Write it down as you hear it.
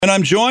And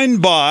I'm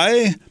joined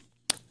by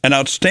an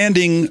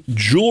outstanding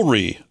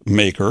jewelry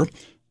maker,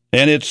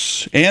 and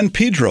it's Ann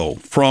Pedro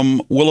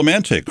from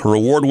Willimantic. Her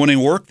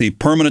award-winning work, the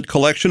permanent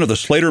collection of the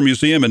Slater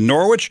Museum in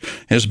Norwich,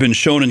 has been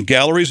shown in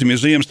galleries and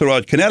museums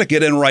throughout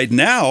Connecticut. And right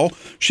now,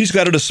 she's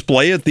got a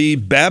display at the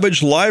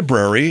Babbage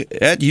Library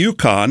at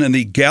Yukon in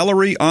the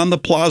gallery on the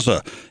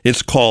plaza.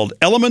 It's called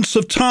Elements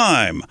of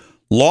Time,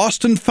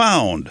 Lost and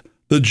Found,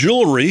 the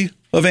Jewelry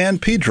of Ann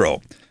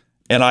Pedro.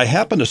 And I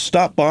happened to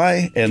stop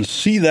by and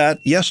see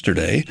that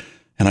yesterday,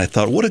 and I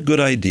thought, what a good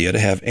idea to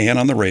have Ann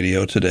on the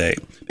radio today.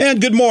 Ann,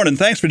 good morning.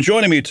 Thanks for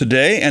joining me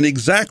today. And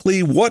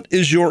exactly what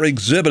is your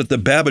exhibit at the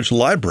Babbage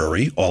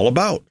Library all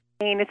about?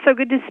 It's so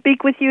good to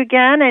speak with you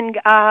again, and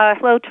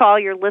hello to all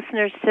your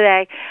listeners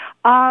today.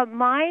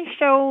 My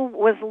show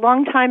was a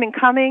long time in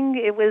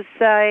coming. It was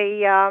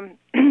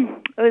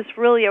it was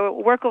really a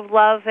work of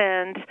love,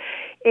 and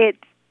it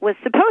was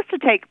supposed to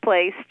take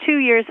place 2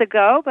 years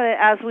ago, but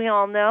as we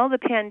all know, the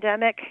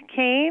pandemic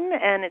came,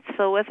 and it's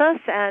still with us,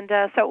 and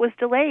so it was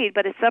delayed,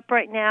 but it's up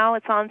right now.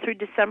 It's on through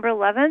December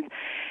 11th,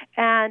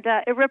 and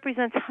it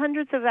represents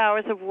hundreds of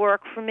hours of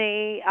work for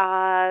me.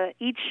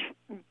 Each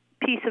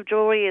piece of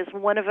jewelry is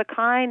one of a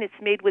kind. It's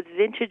made with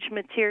vintage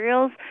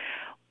materials.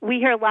 We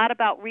hear a lot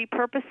about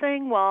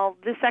repurposing. Well,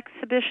 this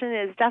exhibition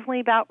is definitely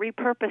about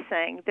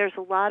repurposing. There's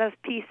a lot of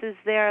pieces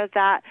there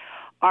that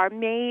are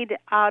made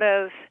out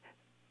of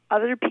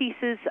other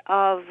pieces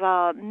of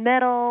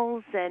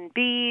metals and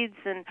beads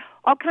and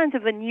all kinds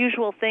of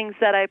unusual things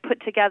that I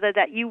put together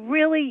that you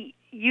really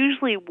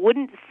usually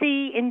wouldn't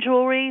see in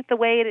jewelry the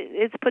way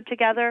it's put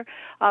together,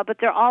 but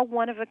they're all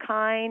one of a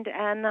kind,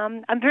 and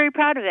I'm very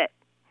proud of it.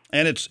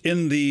 And it's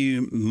in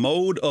the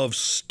mode of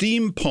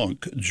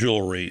steampunk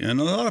jewelry, and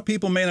a lot of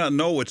people may not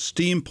know what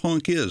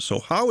steampunk is. So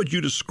how would you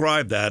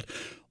describe that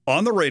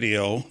on the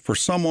radio for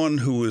someone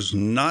who is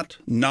not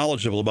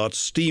knowledgeable about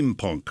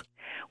steampunk?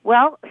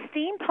 Well,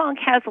 steampunk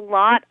has a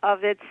lot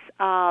of its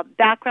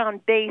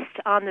background based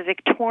on the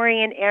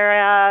Victorian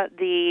era,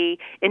 the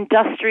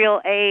industrial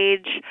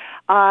age.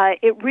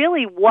 It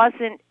really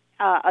wasn't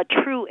a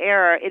true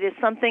era. It is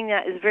something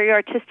that is very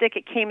artistic.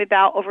 It came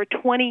about over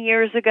 20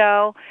 years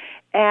ago,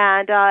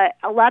 and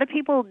a lot of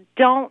people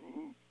don't.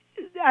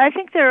 I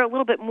think they're a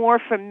little bit more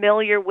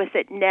familiar with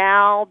it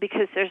now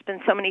because there's been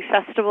so many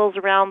festivals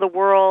around the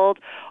world,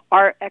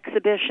 art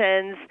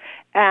exhibitions,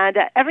 and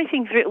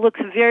everything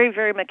looks very,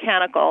 very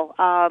mechanical.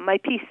 My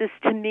pieces,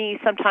 to me,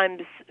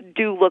 sometimes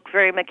do look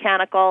very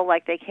mechanical,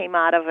 like they came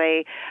out of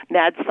a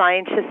mad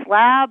scientist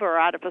lab or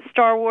out of a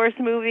Star Wars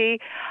movie.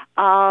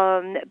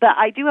 But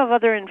I do have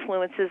other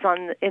influences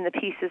in the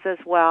pieces as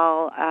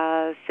well,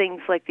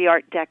 things like the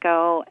Art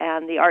Deco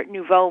and the Art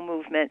Nouveau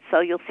movement. So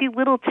you'll see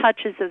little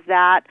touches of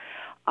that.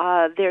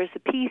 There's a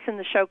piece in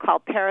the show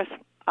called Paris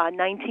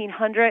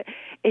 1900.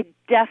 It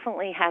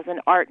definitely has an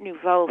Art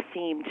Nouveau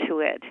theme to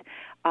it,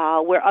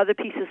 where other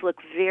pieces look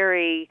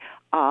very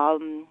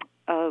Art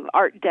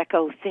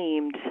Deco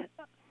themed.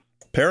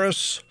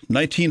 Paris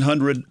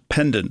 1900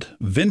 pendant,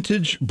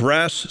 vintage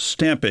brass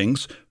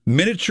stampings,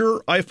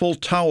 miniature Eiffel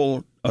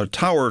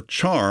Tower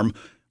charm,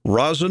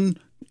 rosin,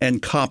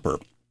 and copper.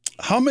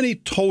 How many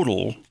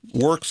total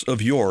works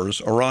of yours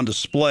are on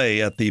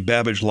display at the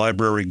Babbage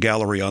Library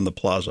Gallery on the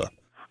Plaza?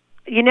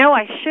 You know,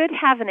 I should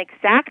have an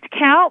exact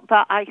count,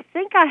 but I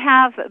think I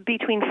have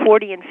between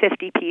 40 and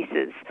 50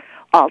 pieces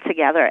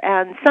altogether.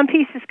 And some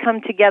pieces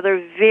come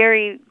together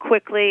very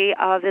quickly.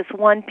 There's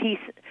one piece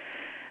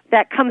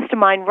that comes to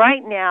mind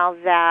right now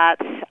that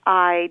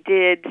I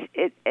did.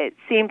 It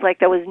seemed like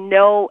there was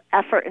no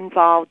effort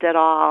involved at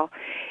all.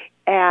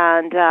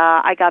 And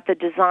I got the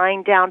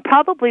design down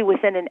probably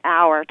within an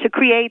hour. To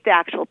create the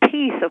actual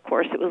piece, of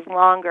course, it was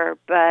longer,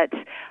 but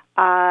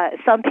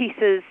some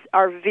pieces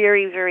are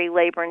very, very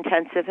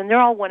labor-intensive, and they're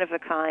all one of a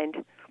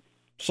kind.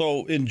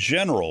 So, in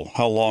general,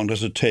 how long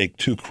does it take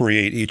to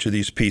create each of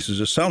these pieces?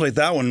 It sounds like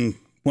that one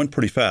went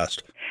pretty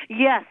fast.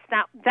 Yes,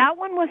 that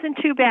one wasn't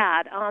too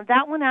bad.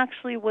 That one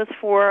actually was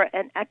for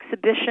an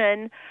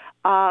exhibition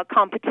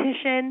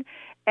competition,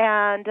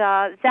 and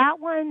that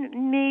one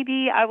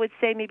I would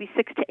say maybe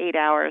 6 to 8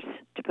 hours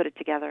to put it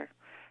together.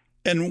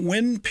 And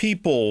when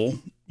people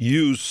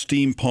use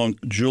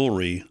steampunk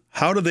jewelry,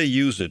 how do they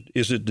use it?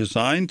 Is it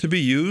designed to be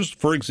used,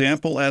 for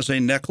example, as a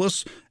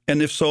necklace?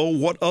 And if so,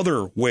 what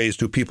other ways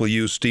do people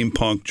use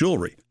steampunk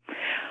jewelry?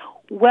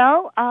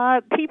 Well,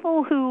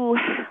 people who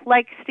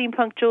like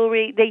steampunk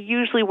jewelry, they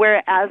usually wear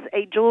it as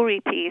a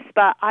jewelry piece.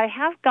 But I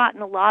have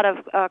gotten a lot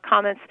of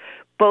comments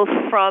both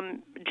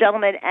from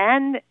gentlemen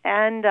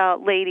and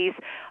ladies.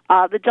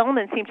 The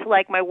gentlemen seem to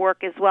like my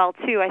work as well,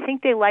 too. I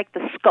think they like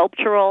the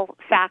sculptural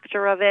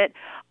factor of it.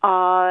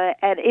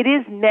 And it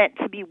is meant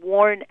to be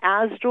worn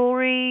as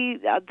jewelry.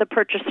 The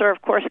purchaser,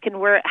 of course, can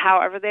wear it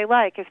however they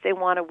like. If they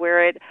want to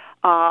wear it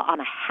on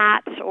a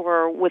hat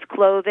or with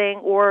clothing,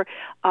 or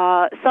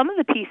some of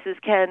the pieces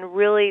can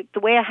really, the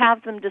way I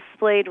have them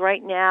displayed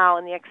right now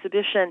in the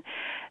exhibition,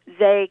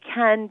 they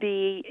can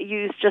be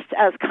used just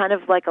as kind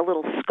of like a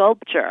little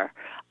sculpture.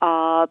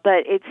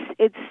 But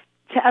it's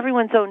to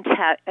everyone's own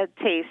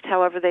taste,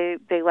 however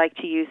they like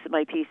to use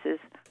my pieces.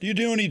 Do you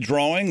do any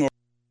drawing or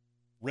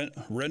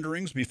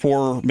renderings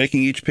before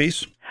making each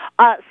piece?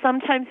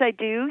 Sometimes I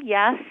do,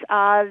 yes.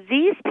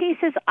 These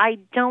pieces, I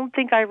don't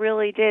think I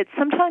really did.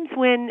 Sometimes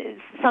when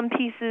some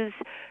pieces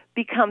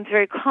become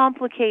very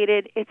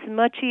complicated, it's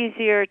much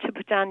easier to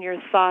put down your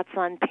thoughts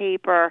on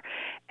paper,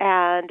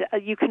 and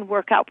you can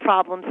work out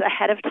problems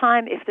ahead of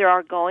time if there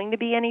are going to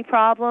be any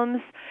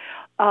problems.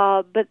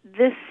 But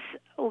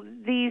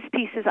these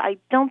pieces, I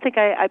don't think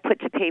I put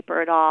to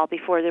paper at all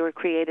before they were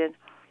created.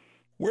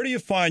 Where do you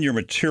find your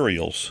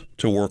materials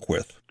to work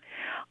with?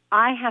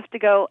 I have to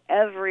go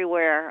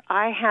everywhere.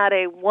 I had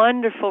a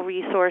wonderful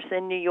resource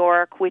in New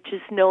York, which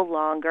is no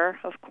longer,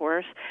 of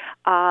course.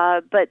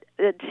 But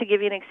to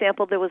give you an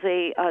example, there was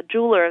a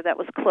jeweler that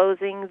was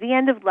closing the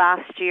end of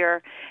last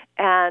year,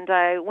 and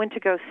I went to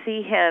go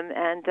see him,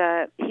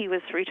 and he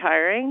was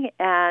retiring,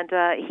 and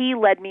he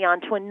led me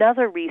on to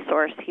another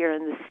resource here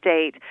in the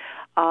state.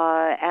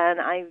 And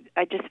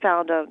I just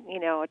found a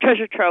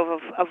treasure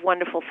trove of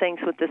wonderful things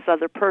with this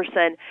other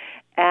person,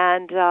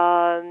 and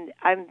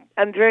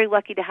I'm very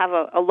lucky to have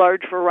a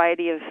large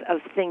variety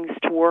of things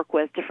to work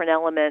with, different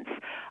elements.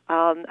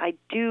 I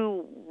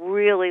do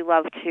really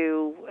love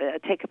to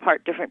take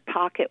apart different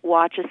pocket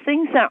watches,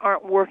 things that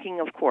aren't working,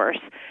 of course.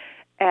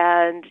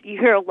 And you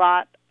hear a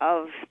lot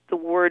of the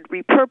word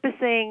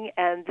repurposing,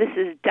 and this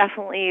is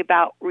definitely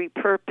about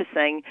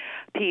repurposing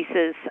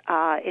pieces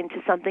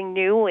into something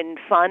new and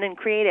fun and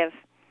creative.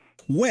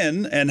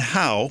 When and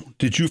how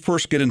did you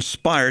first get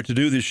inspired to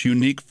do this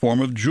unique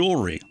form of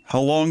jewelry?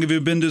 How long have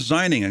you been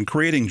designing and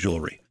creating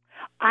jewelry?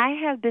 I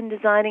have been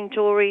designing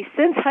jewelry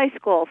since high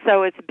school,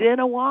 so it's been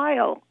a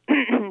while.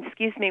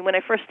 Excuse me. When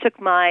I first took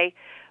my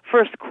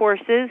first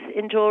courses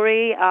in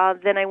jewelry,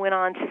 then I went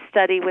on to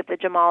study with the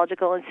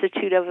Gemological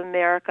Institute of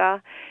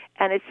America,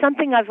 and it's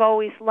something I've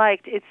always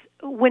liked. It's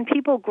when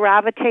people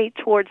gravitate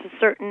towards a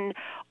certain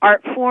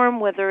art form,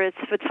 whether it's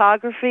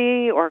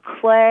photography or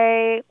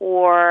clay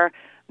or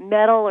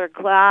metal or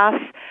glass,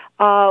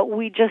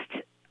 we just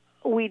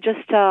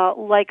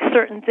like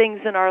certain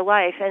things in our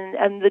life,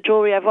 and the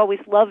jewelry, I've always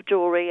loved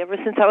jewelry ever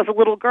since I was a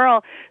little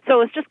girl,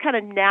 so it's just kind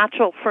of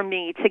natural for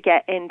me to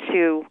get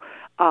into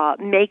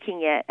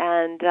making it,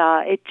 and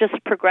it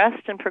just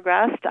progressed and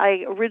progressed.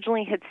 I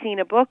originally had seen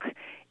a book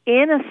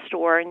in a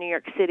store in New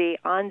York City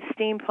on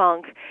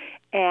steampunk,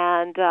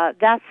 and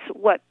that's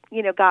what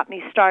got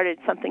me started.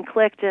 Something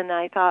clicked, and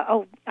I thought,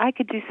 oh, I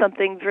could do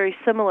something very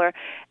similar.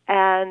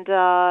 And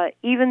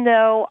even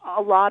though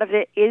a lot of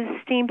it is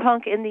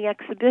steampunk in the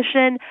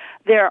exhibition,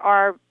 there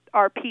are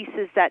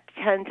pieces that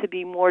tend to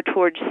be more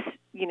towards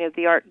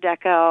the Art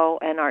Deco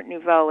and Art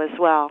Nouveau as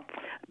well.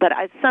 But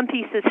some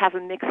pieces have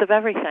a mix of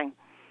everything.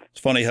 It's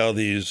funny how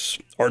these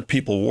art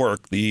people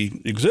work. The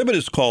exhibit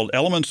is called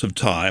Elements of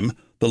Time,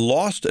 The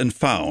Lost and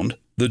Found,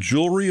 the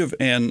Jewelry of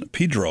Ann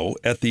Pedro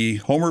at the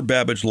Homer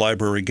Babbage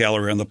Library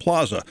Gallery on the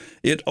Plaza.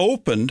 It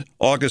opened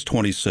August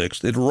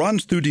 26th. It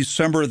runs through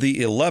December the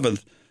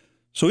 11th.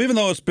 So even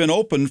though it's been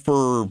open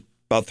for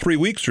about 3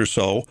 weeks or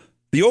so,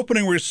 the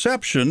opening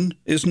reception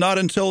is not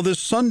until this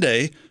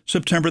Sunday,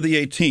 September the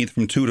 18th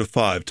from 2 to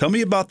 5. Tell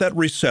me about that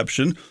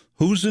reception,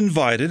 who's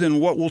invited,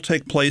 and what will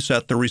take place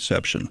at the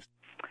reception.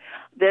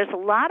 There's a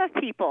lot of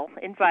people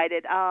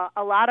invited,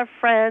 a lot of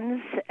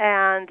friends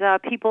and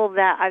people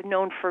that I've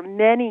known for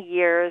many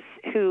years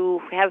who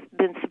have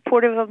been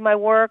supportive of my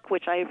work,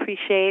 which I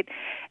appreciate,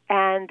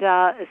 and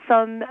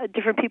some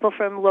different people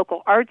from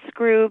local arts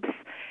groups.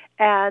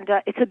 And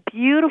it's a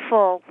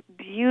beautiful,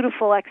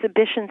 beautiful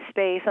exhibition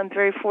space. I'm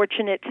very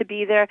fortunate to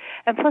be there.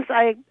 And plus,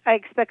 I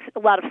expect a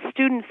lot of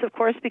students, of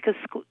course, because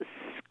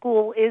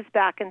school is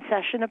back in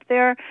session up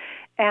there.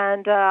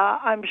 And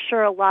I'm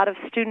sure a lot of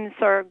students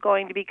are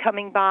going to be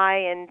coming by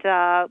and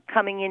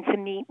coming in to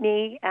meet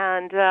me.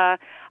 And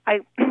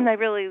I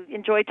really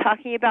enjoy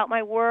talking about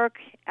my work.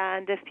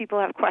 And if people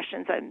have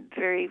questions, I'm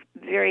very,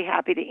 very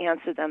happy to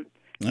answer them.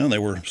 Well,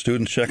 there were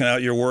students checking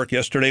out your work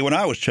yesterday when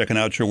I was checking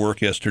out your work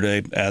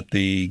yesterday at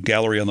the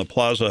gallery on the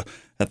plaza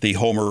at the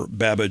Homer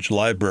Babbage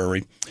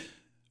Library.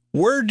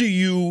 Where do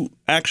you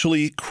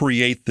actually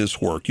create this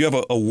work? You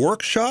have a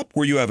workshop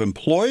where you have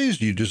employees?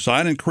 Do you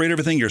design and create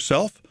everything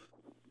yourself?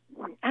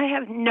 I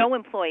have no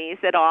employees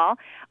at all.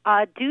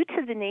 Due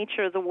to the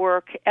nature of the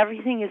work,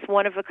 everything is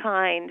one of a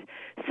kind.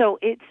 So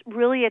it's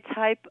really a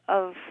type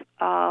of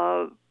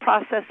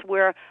process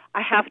where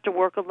I have to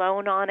work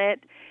alone on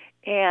it.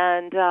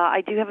 And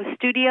I do have a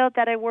studio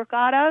that I work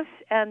out of,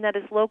 and that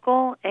is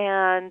local,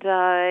 and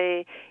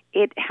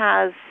it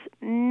has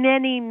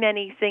many,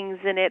 many things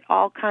in it,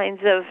 all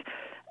kinds of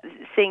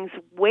things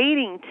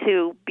waiting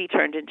to be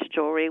turned into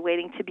jewelry,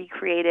 waiting to be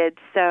created.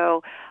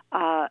 So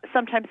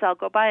sometimes I'll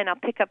go by and I'll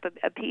pick up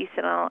a piece,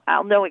 and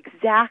I'll know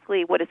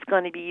exactly what it's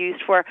going to be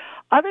used for.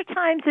 Other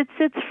times it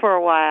sits for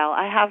a while.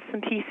 I have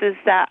some pieces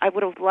that I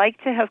would have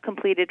liked to have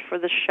completed for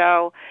the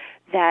show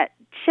that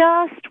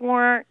just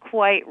weren't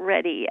quite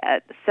ready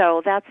yet.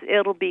 So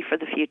it'll be for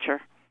the future.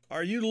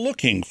 Are you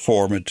looking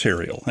for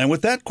material? And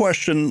with that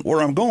question,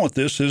 where I'm going with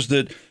this is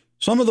that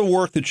Some of the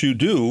work that you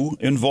do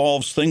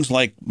involves things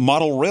like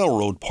model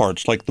railroad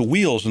parts, like the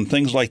wheels and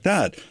things like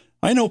that.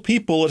 I know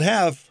people that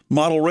have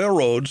model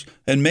railroads,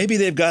 and maybe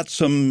they've got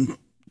some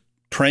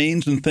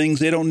trains and things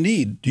they don't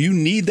need. Do you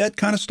need that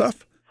kind of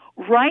stuff?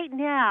 Right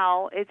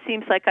now, it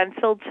seems like I'm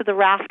filled to the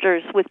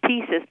rafters with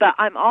pieces, but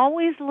I'm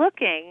always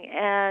looking.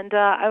 And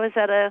I was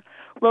at a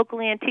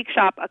local antique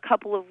shop a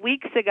couple of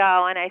weeks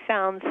ago, and I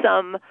found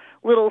some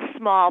little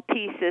small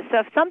pieces. So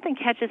if something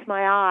catches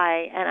my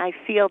eye and I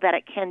feel that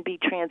it can be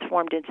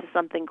transformed into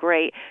something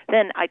great,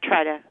 then I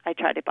try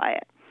to buy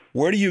it.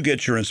 Where do you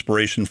get your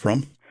inspiration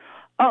from?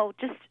 Oh,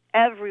 just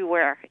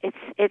everywhere.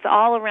 It's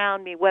all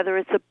around me, whether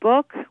it's a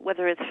book,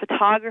 whether it's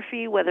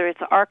photography, whether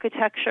it's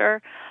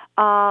architecture.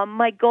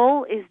 My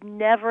goal is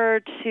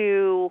never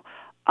to,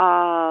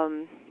 how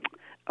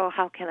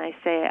can I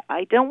say it?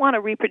 I don't want to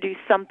reproduce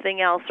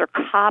something else or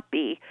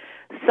copy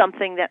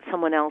something that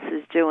someone else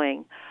is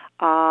doing.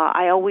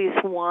 I always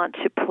want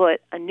to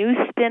put a new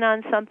spin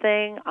on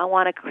something. I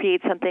want to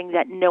create something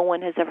that no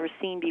one has ever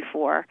seen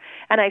before.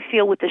 And I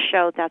feel with the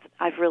show that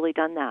I've really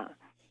done that.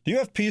 Do you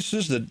have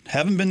pieces that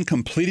haven't been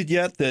completed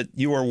yet that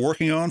you are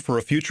working on for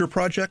a future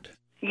project?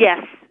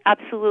 Yes,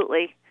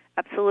 absolutely.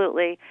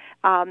 Absolutely.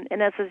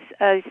 And as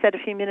I said a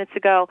few minutes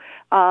ago,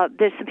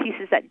 there's some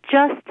pieces that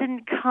just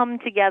didn't come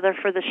together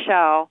for the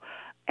show.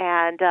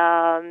 And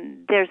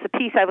there's a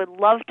piece I would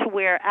love to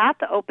wear at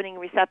the opening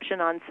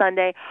reception on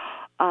Sunday.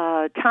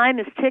 Time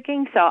is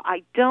ticking, so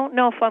I don't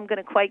know if I'm going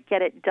to quite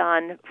get it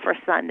done for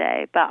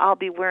Sunday, but I'll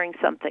be wearing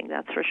something,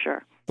 that's for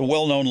sure. The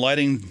well-known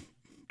lighting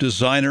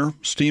designer,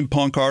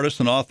 steampunk artist,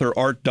 and author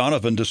Art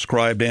Donovan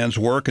described Ann's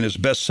work in his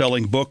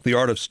best-selling book, The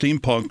Art of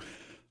Steampunk.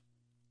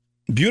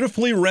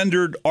 Beautifully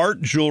rendered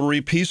art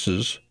jewelry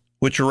pieces,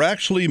 which are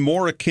actually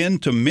more akin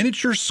to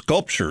miniature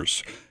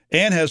sculptures.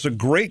 Ann has a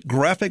great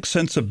graphic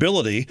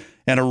sensibility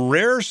and a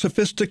rare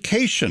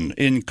sophistication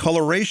in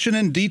coloration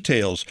and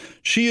details.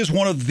 She is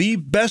one of the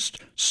best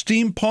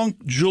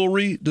steampunk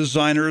jewelry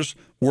designers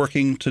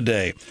working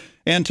today.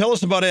 Ann, tell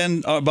us about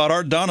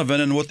Art Donovan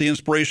and what the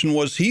inspiration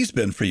was he's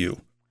been for you.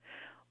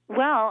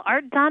 Well,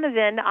 Art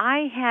Donovan,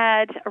 I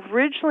had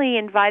originally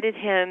invited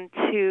him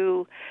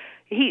to...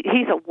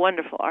 He's a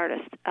wonderful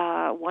artist,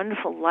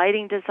 wonderful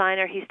lighting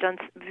designer. He's done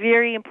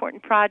very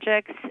important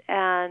projects,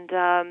 and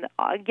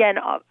again,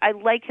 I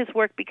like his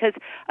work because,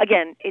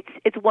 again,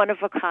 it's one of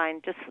a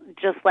kind,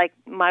 just like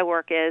my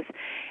work is.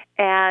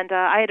 And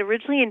I had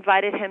originally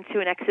invited him to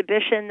an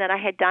exhibition that I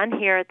had done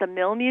here at the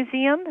Mill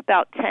Museum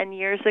about 10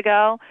 years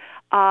ago.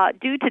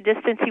 Due to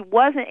distance, he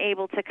wasn't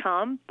able to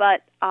come, but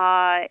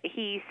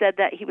he said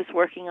that he was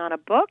working on a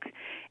book.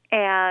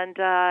 And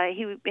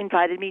he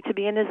invited me to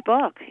be in his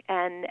book,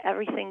 and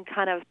everything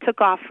kind of took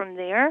off from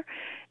there.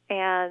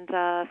 And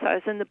so I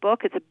was in the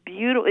book. It's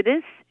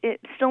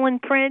still in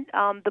print.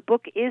 The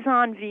book is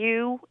on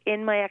view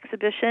in my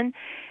exhibition,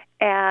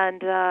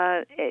 and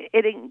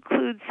it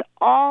includes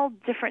all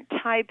different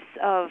types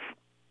of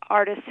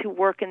artists who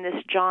work in this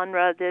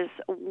genre. There's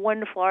a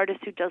wonderful artist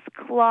who does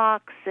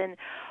clocks and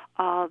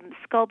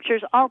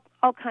sculptures, all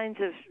kinds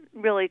of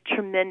really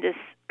tremendous,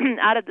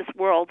 out of this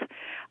world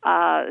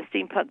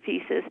steampunk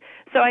pieces.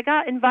 So I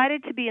got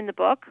invited to be in the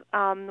book,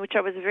 which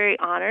I was very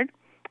honored.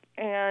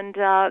 And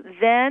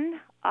then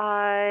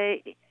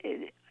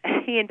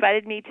he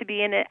invited me to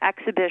be in an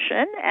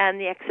exhibition, and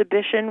the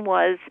exhibition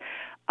was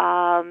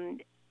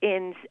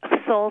in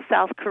Seoul,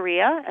 South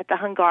Korea, at the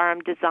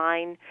Hungarum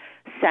Design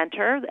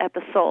Center, at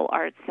the Seoul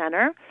Art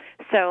Center.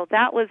 So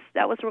that was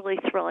really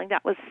thrilling.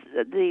 That was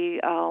the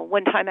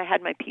one time I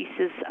had my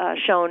pieces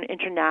shown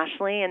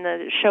internationally, and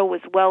the show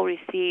was well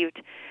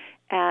received,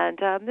 and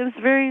it was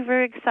very,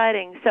 very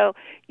exciting. So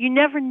you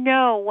never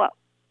know what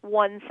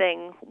one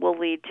thing will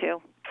lead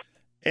to.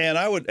 And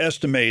I would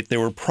estimate there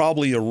were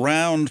probably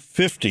around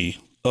 50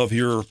 of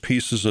your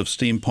pieces of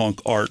steampunk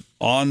art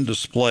on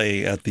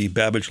display at the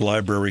Babbage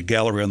Library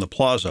Gallery on the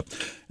Plaza.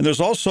 And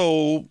there's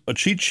also a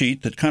cheat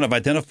sheet that kind of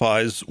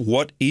identifies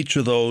what each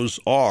of those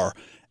are.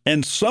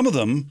 And some of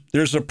them,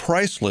 there's a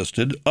price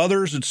listed.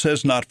 Others, it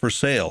says not for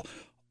sale.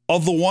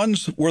 Of the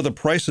ones where the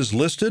price is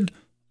listed,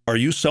 are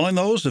you selling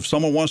those if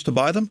someone wants to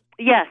buy them?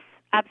 Yes,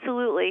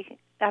 absolutely.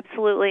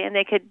 Absolutely, and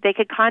they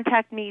could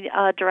contact me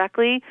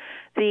directly.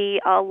 The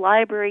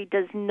library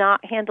does not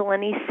handle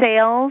any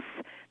sales.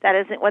 That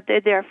isn't what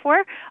they're there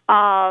for.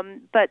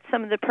 But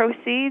some of the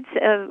proceeds,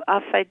 if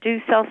I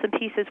do sell some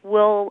pieces,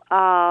 will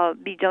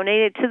be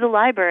donated to the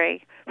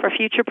library for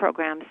future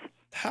programs.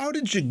 How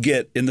did you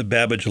get in the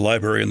Babbage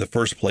Library in the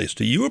first place?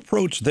 Do you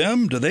approach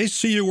them? Do they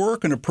see your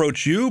work and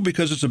approach you?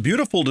 Because it's a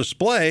beautiful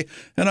display,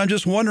 and I'm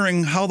just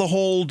wondering how the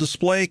whole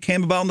display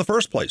came about in the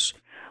first place.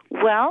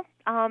 Well,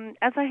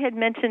 as I had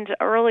mentioned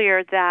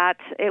earlier, that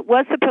it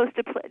was supposed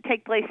to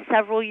take place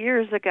several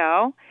years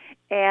ago,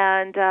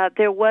 and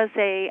there was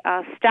a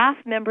staff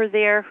member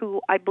there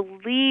who I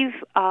believe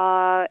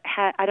I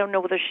don't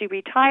know whether she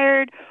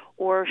retired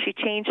or she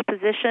changed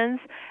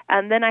positions,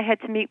 and then I had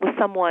to meet with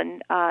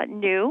someone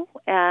new,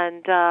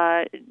 and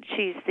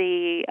she's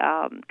the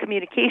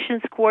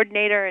communications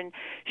coordinator, and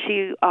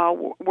she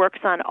works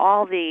on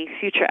all the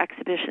future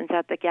exhibitions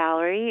at the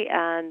gallery,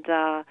 and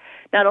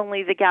not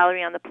only the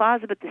gallery on the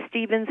plaza, but the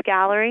Stevens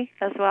Gallery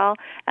as well,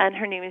 and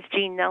her name is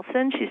Jean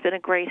Nelson. She's been a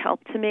great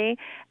help to me,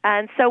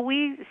 and so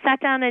we sat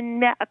down and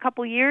met a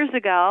couple years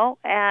ago,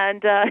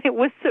 and it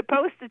was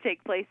supposed to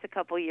take place a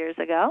couple years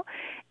ago,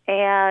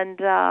 and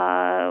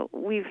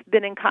we've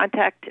been in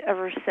contact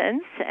ever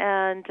since,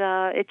 and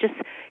it just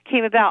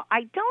came about.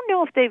 I don't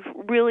know if they've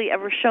really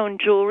ever shown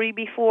jewelry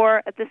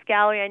before at this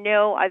gallery. I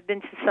know I've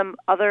been to some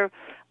other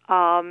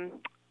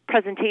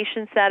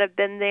presentations that have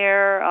been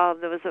there.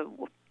 There was a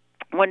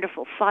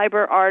wonderful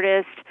fiber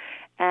artist,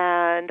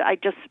 and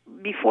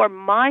before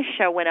my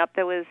show went up,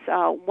 there was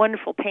a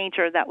wonderful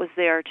painter that was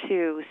there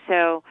too.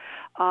 So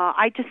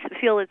I just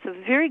feel it's a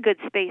very good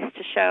space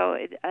to show,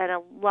 and a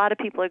lot of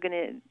people are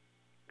going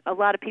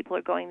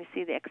to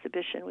see the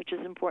exhibition, which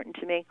is important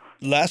to me.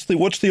 Lastly,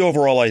 what's the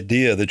overall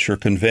idea that you're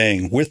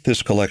conveying with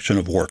this collection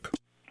of work?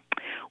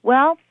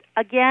 Well,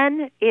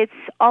 again, it's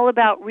all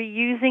about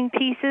reusing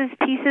pieces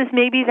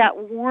maybe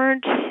that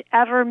weren't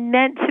ever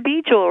meant to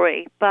be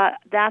jewelry, but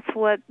that's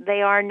what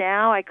they are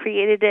now. I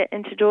created it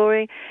into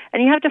jewelry,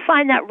 and you have to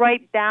find that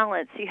right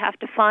balance. You have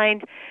to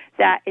find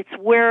that it's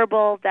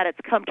wearable, that it's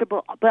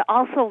comfortable, but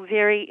also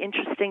very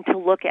interesting to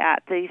look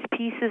at. These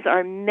pieces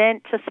are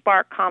meant to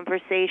spark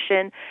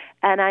conversation,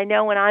 and I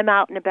know when I'm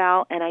out and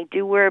about and I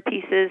do wear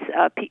pieces,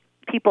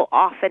 people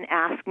often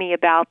ask me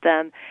about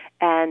them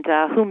and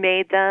who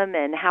made them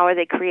and how are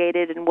they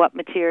created and what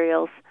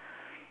materials.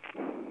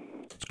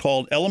 It's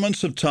called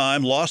Elements of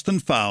Time, Lost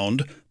and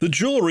Found, the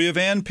Jewelry of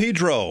Ann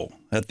Pedro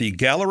at the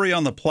Gallery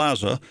on the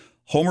Plaza,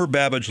 Homer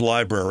Babbage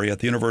Library at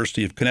the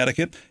University of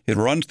Connecticut. It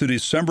runs through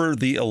December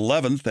the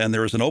 11th, and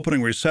there is an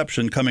opening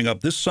reception coming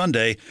up this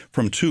Sunday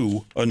from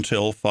 2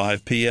 until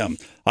 5 p.m.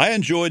 I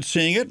enjoyed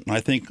seeing it, and I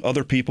think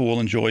other people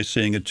will enjoy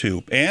seeing it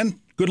too. Ann,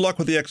 good luck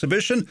with the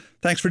exhibition.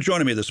 Thanks for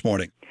joining me this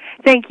morning.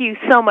 Thank you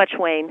so much,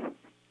 Wayne.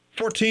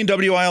 14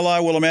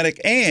 WILI Willimantic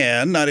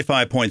and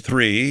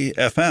 95.3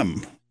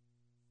 FM.